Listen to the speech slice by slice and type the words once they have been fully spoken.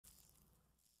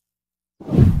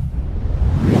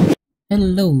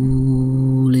Hello,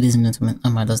 ladies and gentlemen,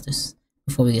 I'm iDuzzDis.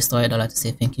 Before we get started, I'd like to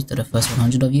say thank you to the first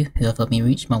 100 of you who have helped me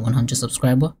reach my 100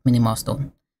 subscriber mini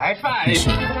milestone. High five!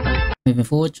 Appreciate it. Moving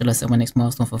forward, should I set my next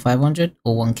milestone for 500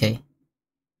 or 1k?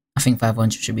 I think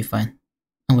 500 should be fine.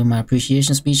 And with my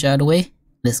appreciation speech out of the way,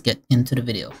 let's get into the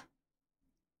video.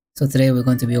 So today we're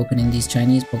going to be opening these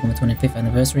Chinese Pokemon 25th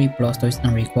Anniversary Blastoise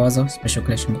and Rayquaza Special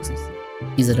Collection boxes.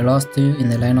 These are the last two in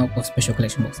the lineup of Special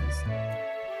Collection boxes.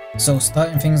 So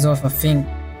starting things off, I think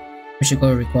we should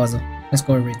go with Rayquaza. Let's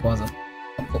go with Rayquaza.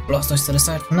 I'll put Blastoise to the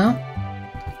side for now.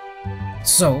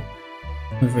 So,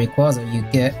 with Rayquaza you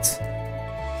get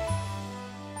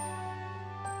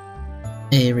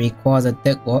a Rayquaza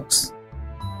deck box,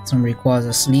 some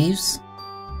Rayquaza sleeves,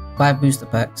 5 booster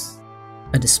packs,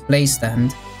 a display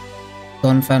stand,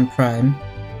 Donphan Prime,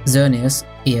 Xerneas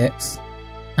EX,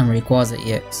 and Rayquaza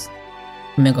EX.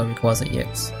 Mega Rayquaza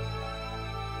EX.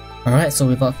 Alright, so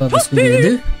without further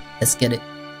ado, let's get it.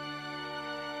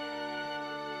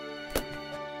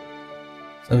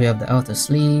 So we have the outer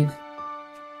sleeve.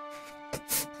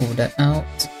 Pull that out.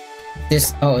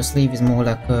 This outer sleeve is more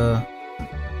like a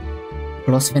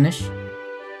gloss finish.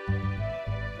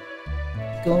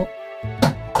 Go.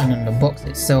 And then the box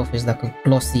itself is like a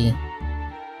glossy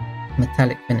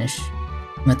metallic finish.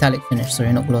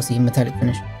 Sorry, not glossy, metallic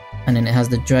finish. And then it has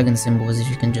the dragon symbols, if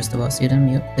you can just about see them.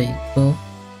 Yep, there you go.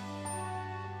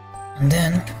 And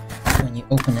then when you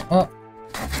open it up,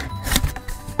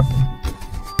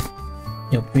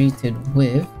 you're greeted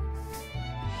with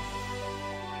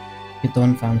your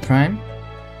Donphan Prime,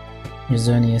 your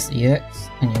Xerneas EX,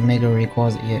 and your Mega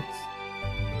Rayquaza EX.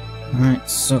 Alright,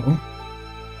 so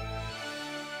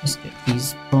let's get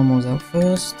these promos out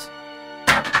first.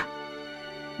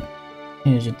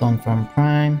 Here's your Donphan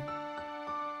Prime.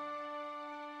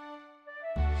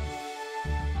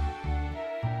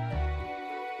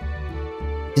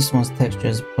 This one's texture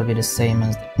is probably the same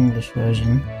as the English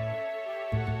version,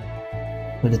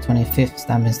 with the 25th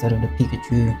stamp instead of the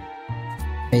Pikachu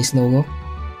face logo.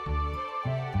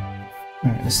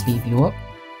 Alright, let's sleeve you up.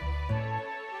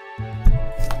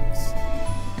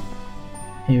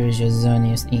 Here is your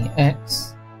Xerneas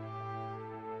EX.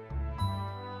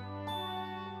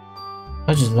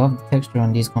 I just love the texture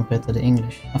on these compared to the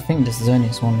English. I think this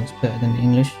Xerneas one looks better than the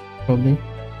English, probably.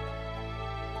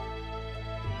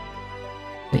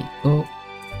 There you go.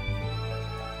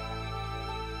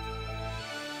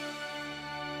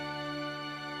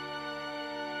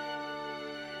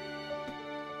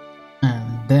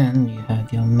 And then you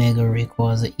have your Mega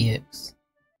Rayquaza EX.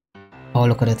 Oh,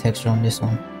 look at the texture on this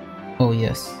one. Oh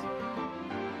yes.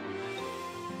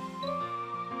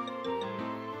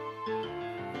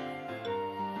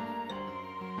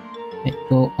 There you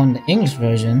go. On the English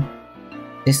version,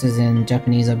 this is in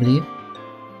Japanese, I believe.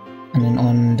 And then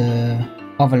on the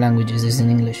other languages is in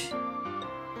English.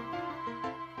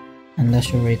 And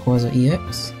that's your Rayquaza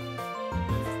EX.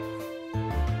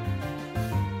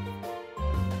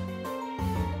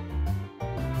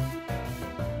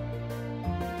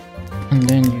 And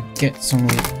then you get some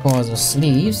Rayquaza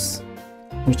sleeves,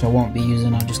 which I won't be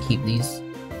using, I'll just keep these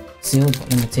sealed,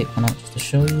 but let me take one out just to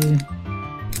show you.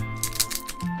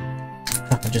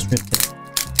 Crap, I just ripped it.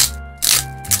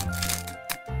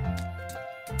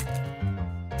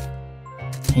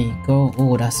 Here you go.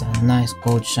 Oh, that's a nice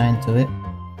gold shine to it.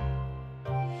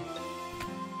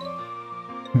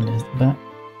 And there's the back.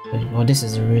 Oh, this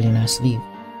is a really nice sleeve.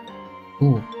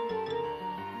 Ooh.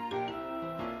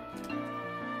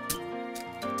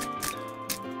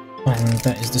 And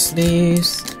that is the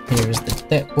sleeves. Here is the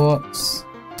deck box.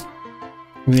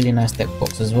 Really nice deck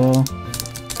box as well.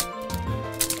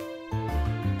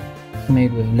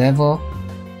 Made with leather.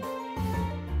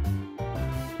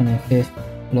 25th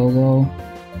logo.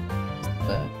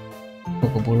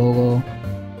 Pokeball logo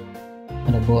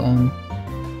at the bottom,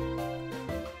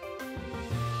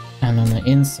 and on the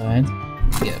inside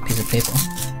you get a piece of paper.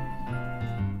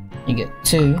 You get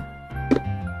 2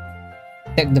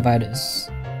 deck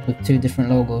dividers with 2 different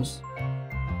logos,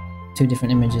 2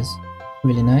 different images.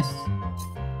 Really nice.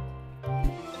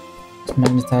 It's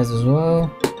magnetized as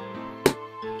well.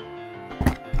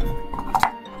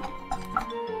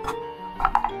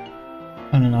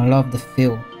 And then I love the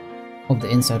feel of the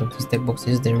inside of these deck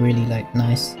boxes. They're really like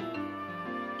nice.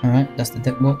 Alright, that's the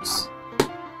deck box.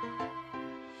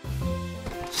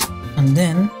 And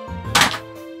then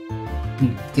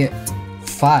you get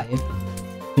 5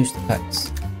 booster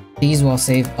packs. These will I'll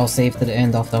save to the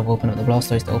end after I've opened up the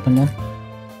Blastoise to open them.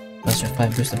 That's your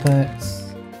 5 booster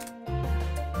packs.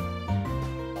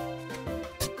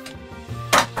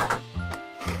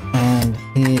 And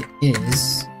here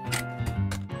is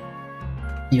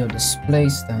your display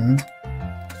stand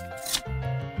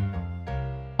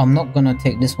I'm not gonna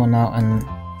take this one out and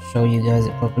show you guys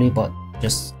it properly, but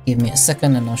just give me a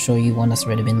second and I'll show you one that's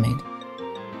already been made.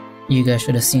 You guys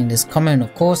should have seen this coming.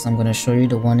 Of course, I'm gonna show you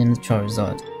the one in the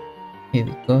Charizard. Here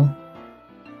we go.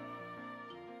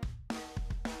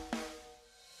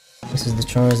 This is the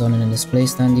Charizard in the display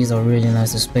stand. These are really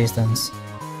nice display stands.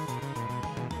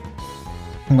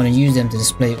 I'm gonna use them to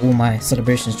display all my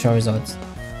Celebrations Charizards.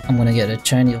 I'm gonna get the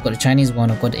Chinese, I've got the Chinese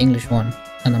one, I've got the English one,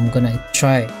 and I'm gonna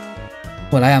try,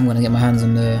 well I am gonna get my hands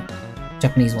on the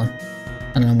Japanese one,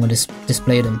 and I'm gonna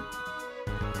display them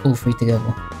all three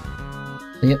together.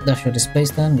 So yep, that's your display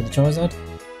stand with the Charizard.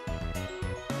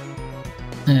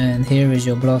 And here is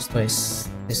your Blastoise.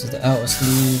 This is the outer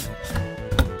sleeve.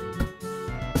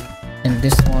 In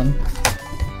this one,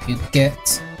 you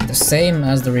get the same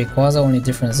as the Rayquaza, only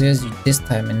difference is this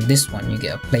time in this one you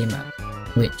get a playmat,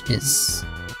 which is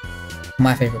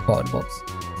my favorite part of the box.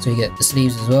 So you get the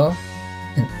sleeves as well.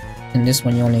 In this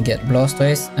one you only get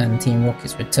Blastoise and Team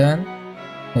Rocket's Return.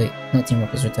 Wait, not Team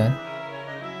Rocket's Return.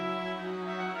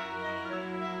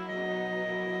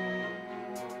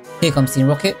 Here comes Team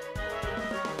Rocket,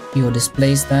 your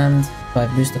display stand,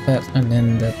 5 booster packs, and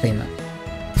then the playmat.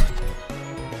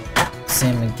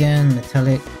 Same again,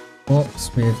 metallic box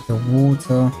with the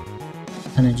water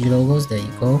energy logos, there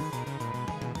you go.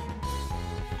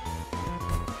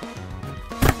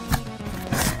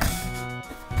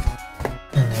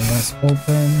 And then once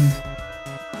opened,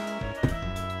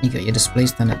 you got your display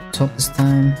stand at the top this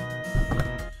time.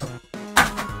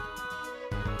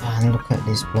 And look at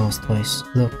this Blastoise,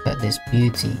 look at this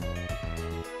beauty.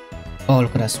 Oh,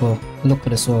 look at that swirl, look at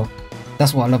the swirl.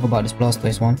 That's what I love about this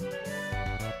Blastoise one.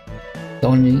 The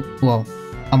only, well,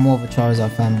 I'm more of a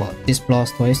Charizard fan, but this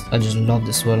Blastoise, I just love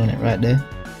the swirl on it right there.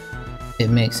 It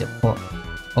makes it pop.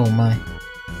 Oh my.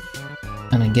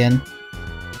 And again,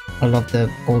 I love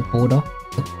the gold border,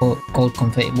 the gold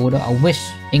confetti border. I wish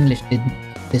English did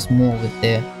this more with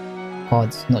their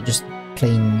cards, not just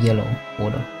plain yellow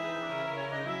border.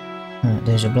 Alright,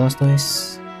 there's your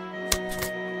Blastoise.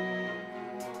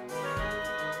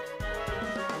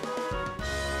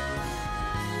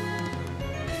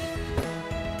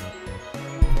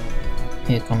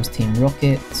 Here comes Team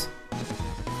Rocket.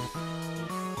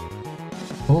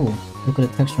 Oh, look at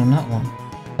the texture on that one.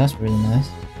 That's really nice.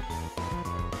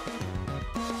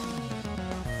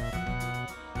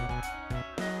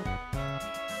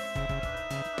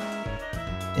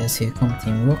 Yes, here comes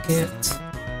Team Rocket.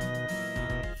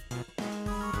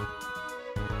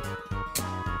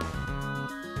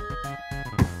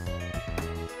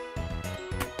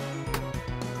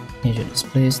 Here's your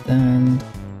display stand.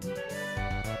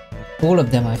 All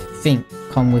of them, I think,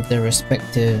 come with their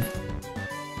respective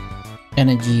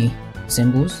energy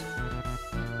symbols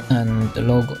and the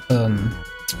logo,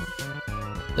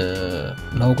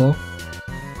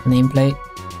 nameplate,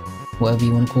 whatever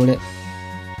you want to call it,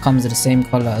 comes in the same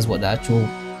color as what the actual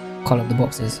color of the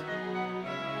box is,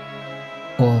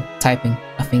 or typing,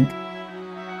 I think.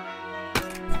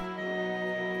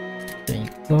 There you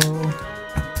go.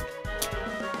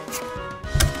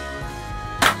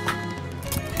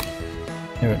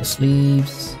 Here are the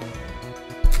sleeves.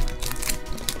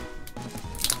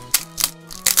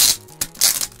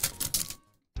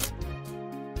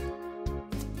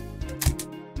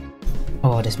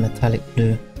 Oh, this metallic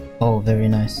blue. Oh, very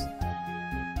nice.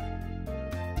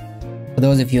 For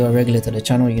those of you who are regular to the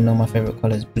channel, you know my favorite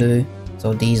color is blue.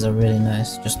 So these are really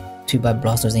nice. Just too bad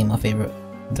Blastoise ain't my favorite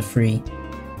of the 3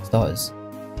 starters.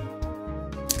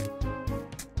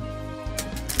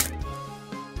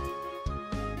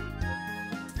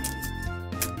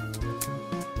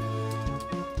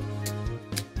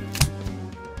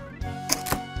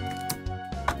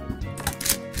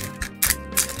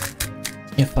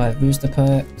 Your 5 booster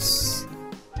packs,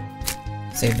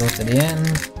 save those to the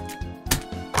end,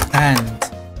 and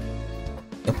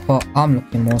the part I'm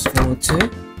looking most forward to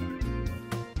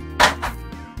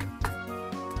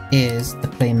is the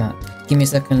playmat. Give me a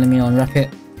second, let me unwrap it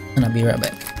and I'll be right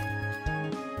back.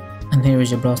 And here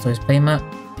is your Blastoise playmat.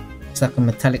 It's like a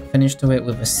metallic finish to it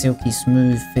with a silky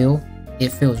smooth feel.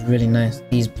 It feels really nice.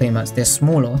 These playmats, they're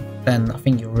smaller than I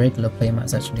think your regular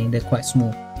playmats actually, they're quite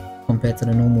small compared to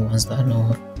the normal ones that I know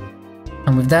of.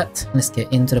 And with that, let's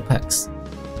get into the packs.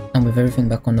 And with everything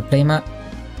back on the playmat,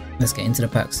 let's get into the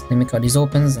packs. Let me cut these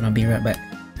opens and I'll be right back.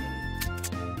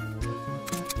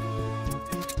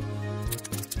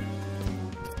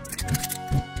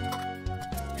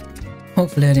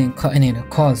 Hopefully I didn't cut any of the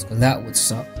cards because that would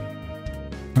suck.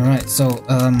 Alright, so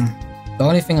the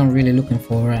only thing I'm really looking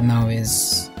for right now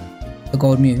is the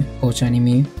gold Mew, gold shiny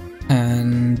Mew,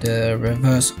 and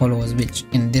reverse hollows, which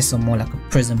in this are more like a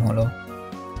prism hollow.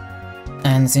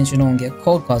 And since you don't get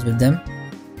code cards with them,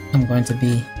 I'm going to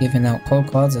be giving out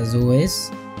code cards as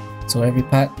always. So every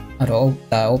pack that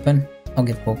I open, I'll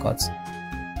give code cards.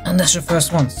 And that's your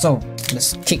first one, so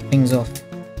let's kick things off.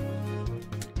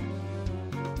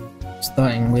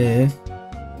 Starting with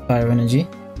Fire Energy,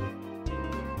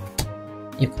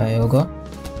 Kyogre,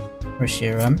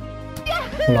 Reshiram,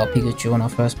 pull out Pikachu on our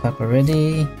first pack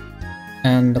already,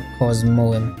 and the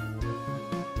Cosmoem.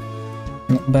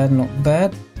 Not bad, not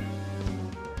bad.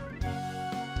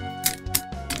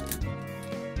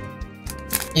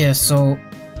 Yeah, so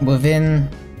within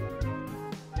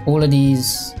all of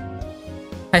these,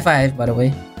 high five by the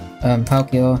way,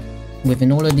 Palkia,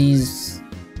 within all of these,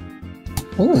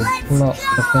 ooh, pull out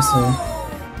Professor.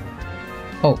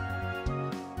 Oh,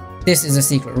 this is a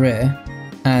secret rare,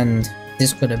 and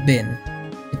this could have been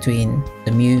between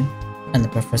the Mew and the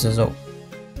Professor's Oak.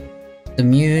 The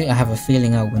Mew, I have a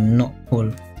feeling I will not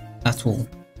pull at all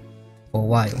for a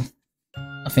while.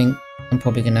 I think I'm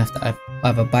probably gonna have to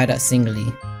either buy that singly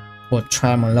or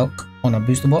try my luck on a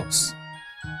booster box,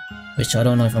 which I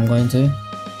don't know if I'm going to.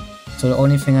 So the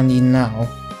only thing I need now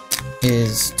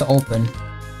is to open,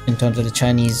 in terms of the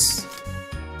Chinese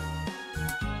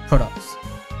products,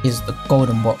 is the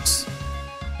golden box.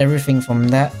 Everything from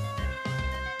that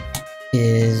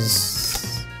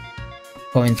is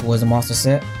going towards the master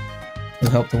set,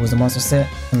 will help towards the master set.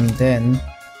 And then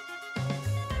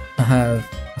I have,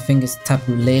 I think it's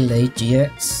Tapu Lele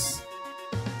GX,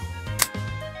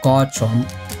 Garchomp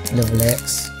level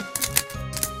X.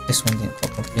 This one didn't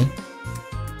cut properly.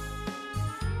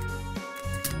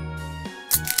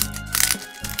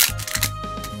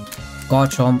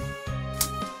 Garchomp,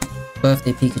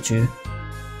 Birthday Pikachu,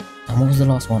 and what was the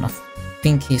last one? I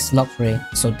think it's Luxray.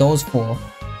 So those four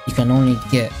you can only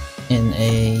get in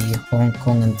a Hong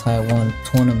Kong and Taiwan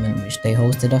tournament which they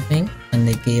hosted, I think, and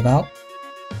they gave out.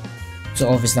 So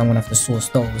obviously I'm gonna have to source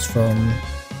those from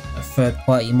a third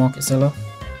party market seller,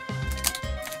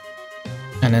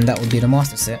 and then that would be the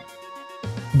master set.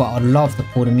 But I'd love to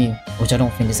pull the Mew, which I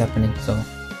don't think is happening, so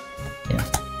yeah.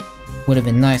 Would have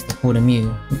been nice to pull the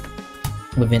Mew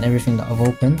within everything that I've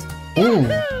opened. Ooh,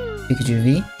 Pikachu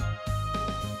V.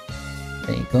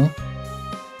 There you go.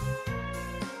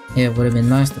 Yeah, it would have been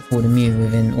nice to pull the Mew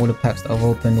within all the packs that I've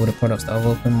opened, all the products that I've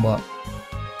opened, but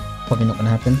probably not gonna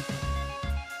happen.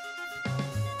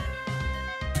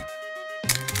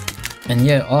 And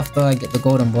yeah, after I get the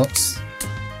golden box,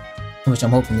 which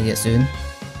I'm hoping to get soon,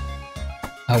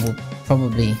 I will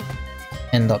probably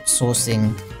end up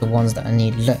sourcing the ones that I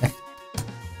need left.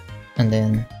 And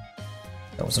then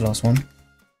that was the last one.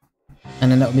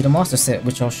 And then that will be the master set,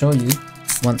 which I'll show you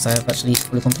once I have actually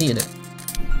fully completed it.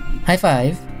 High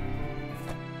five!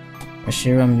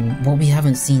 Reshiram, what we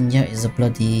haven't seen yet is a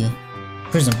bloody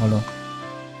Prism Holo.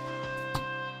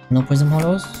 No Prism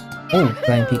Holos? Oh,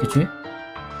 Flying Pikachu.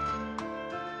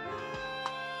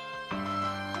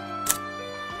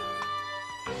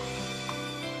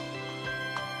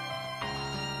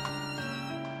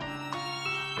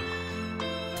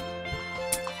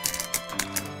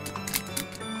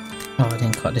 Oh, I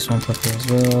didn't cut this one properly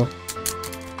as well.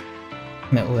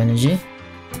 Metal Energy.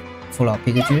 Full out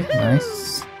Pikachu,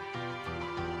 nice.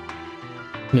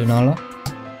 Lunala.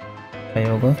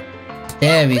 Kyogre.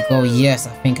 There we go, yes,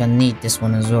 I think I need this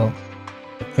one as well.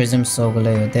 The Prism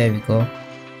Solgaleo, there we go.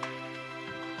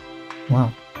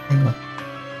 Wow, there you go.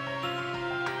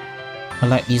 I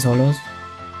like these holos.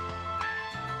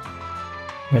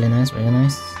 Really nice, really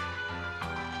nice.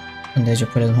 And there's your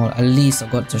Prism Holo. At least I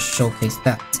got to showcase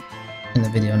that in the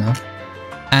video now,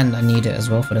 and I need it as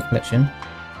well for the collection.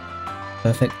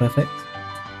 Perfect, perfect.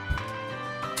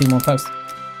 2 more packs.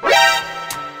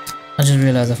 I just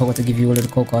realized I forgot to give you all of the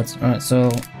code cards. Alright,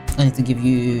 so I need to give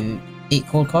you 8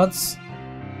 code cards.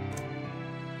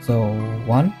 So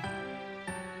 1,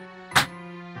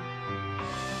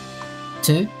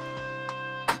 2.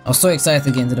 I was so excited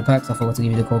to get into the packs, I forgot to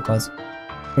give you the code cards.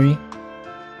 3,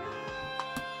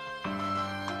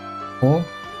 4,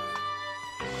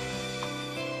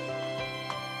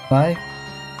 5,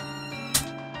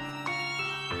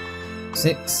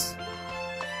 6,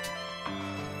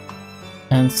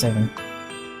 and 7.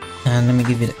 And let me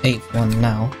give you the 8th one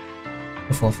now,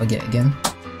 before I forget again.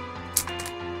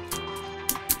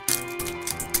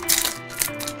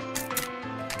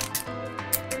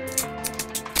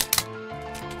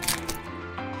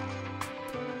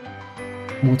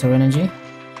 Water Energy.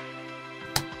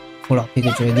 Pull out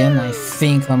Pikachu again. I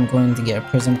think I'm going to get a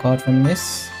Prism card from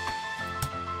this.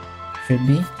 Should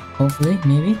be, hopefully,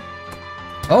 maybe.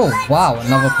 Oh wow,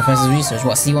 another Professor's Research.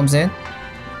 What, see what I'm saying?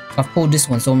 I've pulled this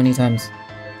one so many times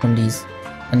from these,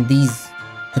 and these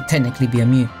could technically be a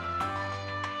Mew.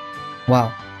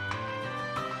 Wow.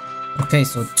 Okay,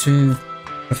 so 2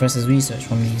 Professor's Research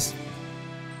from these.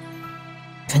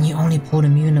 Can you only pull the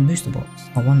Mew in a booster box?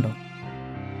 I wonder.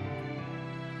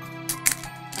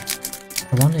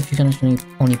 I wonder if you can actually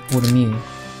only pull the Mew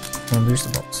from a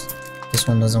booster box. This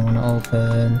one doesn't want to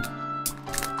open.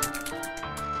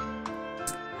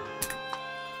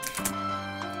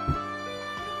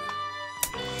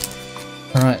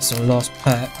 Alright, so last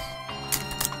pack.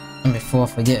 And before I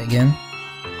forget again,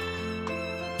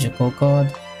 here's your code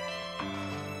card.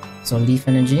 So Leaf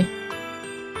Energy,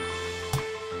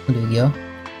 Lugia,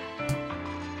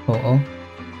 Ho-Oh,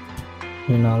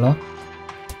 Lunala,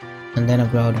 and then a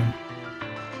Groudon.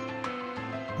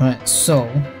 Alright, so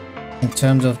in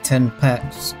terms of 10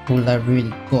 packs, all I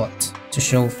really got to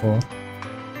show for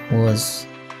was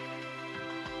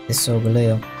this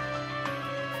Solgaleo.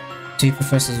 2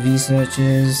 Professor's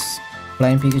Researches,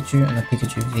 Flying Pikachu, and a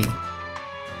Pikachu V.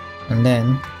 And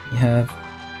then you have,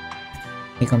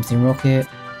 here comes Team Rocket,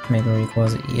 Mega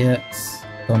Rayquaza EX,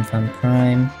 Donphan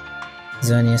Prime,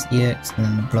 Xerneas EX, and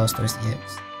then the Blastoise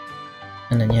EX.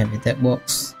 And then you have your deck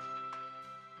box,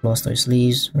 Blastoise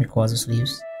sleeves, Rayquaza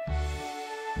sleeves.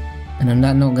 And on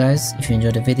that note guys, if you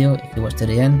enjoyed the video, if you watched to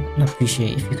the end, I'd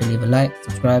appreciate if you could leave a like,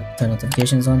 subscribe, turn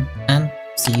notifications on, and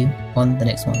see you on the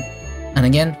next one. And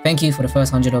again, thank you for the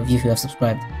first 100 of you who have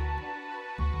subscribed.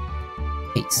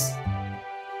 Peace.